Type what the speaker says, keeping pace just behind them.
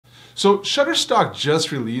So Shutterstock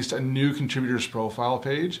just released a new contributors profile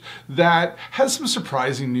page that has some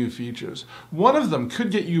surprising new features. One of them could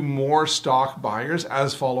get you more stock buyers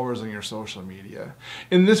as followers on your social media.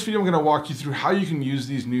 In this video, I'm going to walk you through how you can use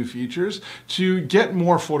these new features to get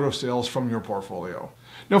more photo sales from your portfolio.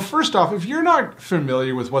 Now, first off, if you're not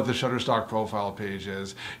familiar with what the Shutterstock profile page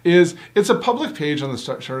is it's a public page on the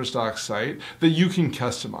Shutterstock site that you can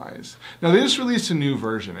customize. Now, they just released a new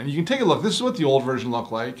version, and you can take a look. This is what the old version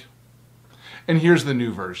looked like. And here's the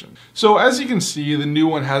new version. So as you can see, the new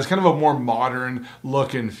one has kind of a more modern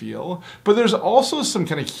look and feel, but there's also some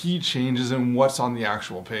kind of key changes in what's on the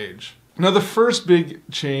actual page. Now, the first big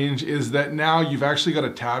change is that now you've actually got a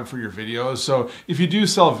tab for your videos. So if you do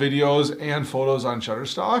sell videos and photos on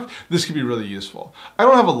Shutterstock, this could be really useful. I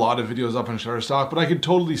don't have a lot of videos up on Shutterstock, but I could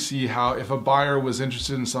totally see how if a buyer was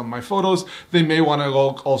interested in some of my photos, they may want to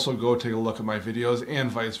also go take a look at my videos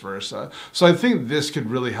and vice versa. So I think this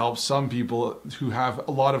could really help some people who have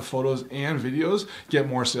a lot of photos and videos get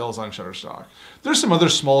more sales on Shutterstock. There's some other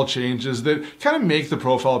small changes that kind of make the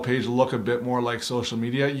profile page look a bit more like social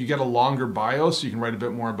media. You get a longer bio so you can write a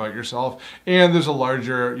bit more about yourself, and there's a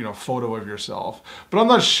larger, photo of yourself. But I'm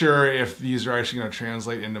not sure if these are actually going to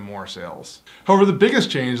translate into more sales. However, the biggest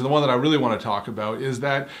change, the one that I really want to talk about, is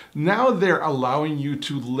that now they're allowing you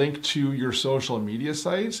to link to your social media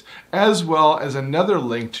sites as well as another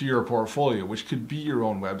link to your portfolio, which could be your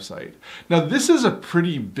own website. Now, this is a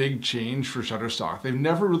pretty big change for Shutterstock. They've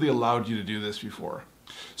never really allowed you to do this before.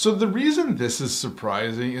 So the reason this is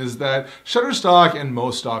surprising is that Shutterstock and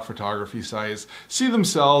most stock photography sites see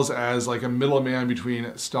themselves as like a middleman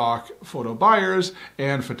between stock photo buyers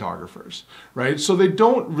and photographers, right? So they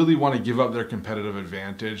don't really want to give up their competitive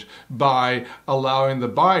advantage by allowing the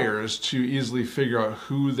buyers to easily figure out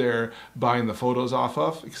who they're buying the photos off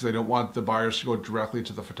of, because they don't want the buyers to go directly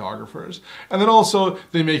to the photographers. And then also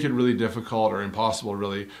they make it really difficult or impossible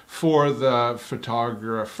really for the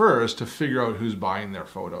photographers to figure out who's buying their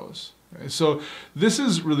photos. Okay, so this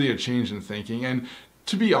is really a change in thinking, and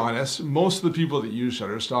to be honest, most of the people that use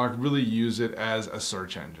Shutterstock really use it as a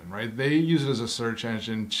search engine, right? They use it as a search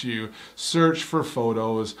engine to search for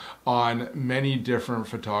photos on many different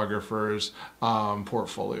photographers'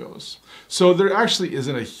 portfolios. So there actually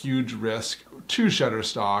isn't a huge risk to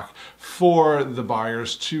Shutterstock for the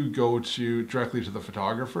buyers to go directly to the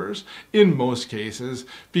photographers in most cases,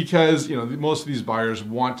 because most of these buyers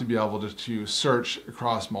want to be able to search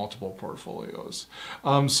across multiple portfolios.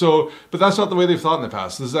 But that's not the way they've thought in the past.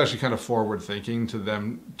 This is actually kind of forward thinking to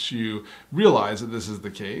them to realize that this is the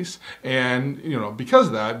case, and because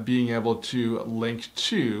of that, being able to link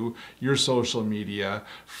to your social media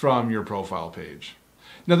from your profile page.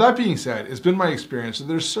 Now, that being said, it's been my experience that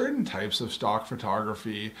there's certain types of stock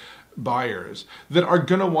photography buyers that are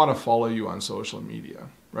going to want to follow you on social media.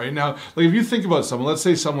 Right now, like if you think about someone, let's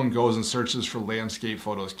say someone goes and searches for landscape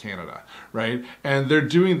photos Canada, right? And they're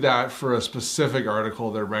doing that for a specific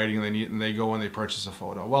article they're writing and they go and they purchase a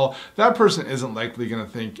photo. Well, that person isn't likely going to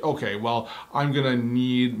think, okay, well, I'm going to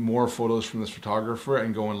need more photos from this photographer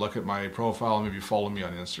and go and look at my profile and maybe follow me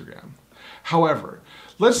on Instagram. However,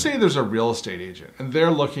 let's say there's a real estate agent and they're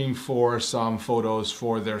looking for some photos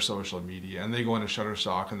for their social media, and they go into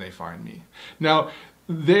Shutterstock and they find me. Now,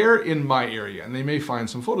 they're in my area and they may find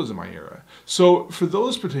some photos in my area. So for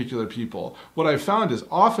those particular people, what I've found is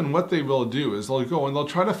often what they will do is they'll go and they'll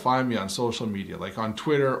try to find me on social media, like on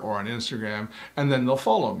Twitter or on Instagram, and then they'll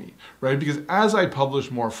follow me, right? Because as I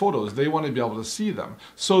publish more photos, they want to be able to see them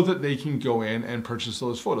so that they can go in and purchase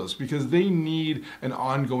those photos, because they need an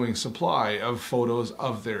ongoing supply of photos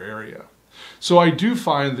of their area. So I do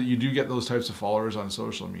find that you do get those types of followers on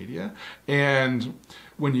social media, and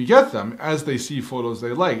when you get them, as they see photos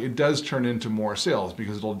they like, it does turn into more sales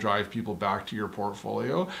because it'll drive people back to your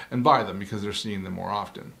portfolio and buy them because they're seeing them more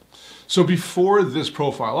often. So before this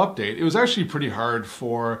profile update, it was actually pretty hard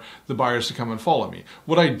for the buyers to come and follow me.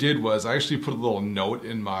 What I did was I actually put a little note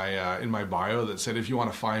in my bio that said, if you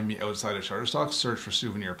want to find me outside of Shutterstock, search for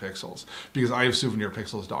Souvenir Pixels, because I have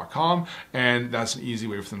souvenirpixels.com, and that's an easy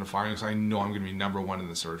way for them to find me because I know I'm going to be #1 in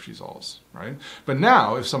the search results, right? But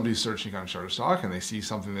now, if somebody's searching on Shutterstock and they see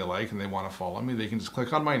something they like and they want to follow me, they can just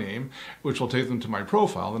click on my name, which will take them to my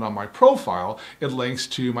profile. And on my profile, it links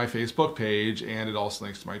to my Facebook page, and it also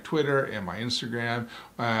links to my Twitter and my Instagram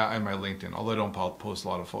and my LinkedIn, although I don't post a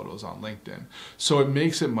lot of photos on LinkedIn. So it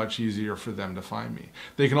makes it much easier for them to find me.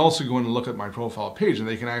 They can also go in and look at my profile page, and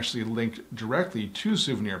they can actually link directly to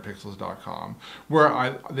souvenirpixels.com,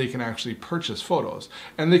 where they can actually purchase photos.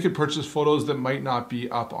 And they could purchase photos that might not be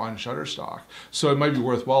up on Shutterstock. Shutterstock. So it might be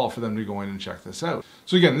worthwhile for them to go in and check this out.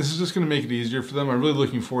 So again, this is just going to make it easier for them. I'm really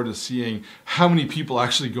looking forward to seeing how many people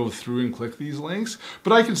actually go through and click these links.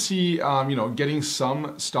 But I can see, getting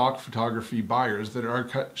some stock photography buyers that are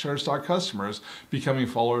Shutterstock customers becoming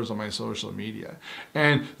followers on my social media.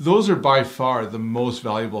 And those are by far the most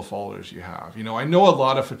valuable followers you have. I know a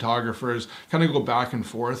lot of photographers kind of go back and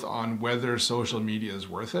forth on whether social media is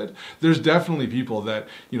worth it. There's definitely people that,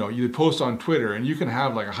 you post on Twitter and you can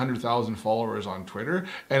have like 100,000 followers on Twitter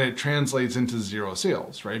and it translates into 0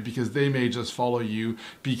 sales, right? Because they may just follow you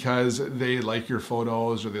because they like your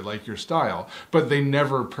photos or they like your style, but they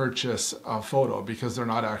never purchase a photo because they're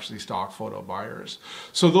not actually stock photo buyers.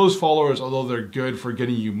 So those followers, although they're good for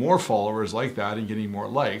getting you more followers like that and getting more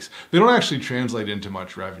likes, they don't actually translate into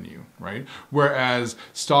much revenue, right? Whereas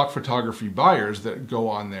stock photography buyers that go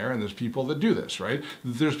on there, and there's people that do this, right?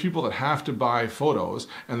 There's people that have to buy photos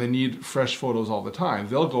and they need fresh photos all the time.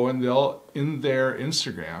 They'll go and in their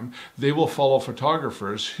Instagram, they will follow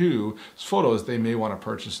photographers whose photos they may want to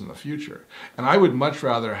purchase in the future. And I would much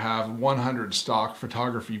rather have 100 stock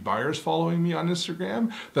photography buyers following me on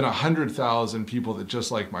Instagram than 100,000 people that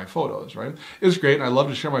just like my photos, right? It's great and I love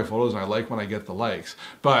to share my photos and I like when I get the likes,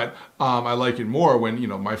 but I like it more when,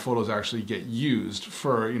 my photos actually get used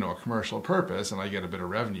for, a commercial purpose and I get a bit of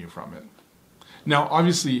revenue from it. Now,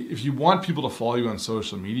 obviously, if you want people to follow you on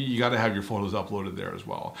social media, you got to have your photos uploaded there as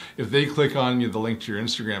well. If they click on the link to your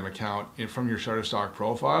Instagram account from your Shutterstock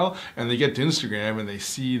profile, and they get to Instagram and they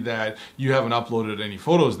see that you haven't uploaded any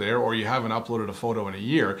photos there, or you haven't uploaded a photo in a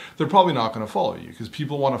year, they're probably not going to follow you because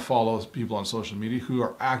people want to follow people on social media who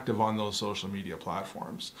are active on those social media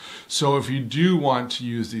platforms. So if you do want to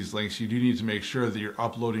use these links, you do need to make sure that you're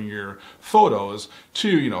uploading your photos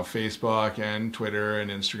to, Facebook and Twitter and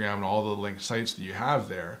Instagram and all the link sites that you have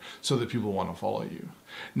there so that people want to follow you.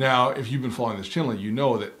 Now, if you've been following this channel, you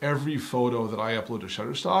know that every photo that I upload to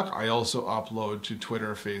Shutterstock, I also upload to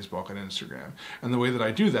Twitter, Facebook, and Instagram. And the way that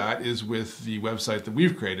I do that is with the website that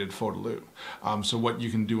we've created, Photerloo. So what you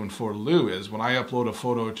can do in Photerloo is when I upload a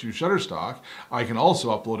photo to Shutterstock, I can also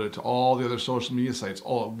upload it to all the other social media sites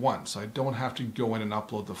all at once. I don't have to go in and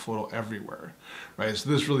upload the photo everywhere, right? So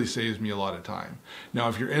this really saves me a lot of time. Now,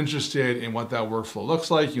 if you're interested in what that workflow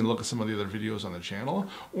looks like, you can look at some of the other videos on the channel,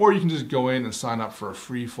 or you can just go in and sign up for a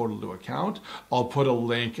free Photerloo account. I'll put a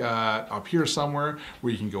link up here somewhere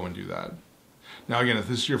where you can go and do that. Now again, if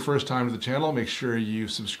this is your first time to the channel, make sure you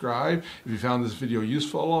subscribe. If you found this video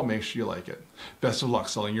useful, make sure you like it. Best of luck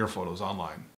selling your photos online.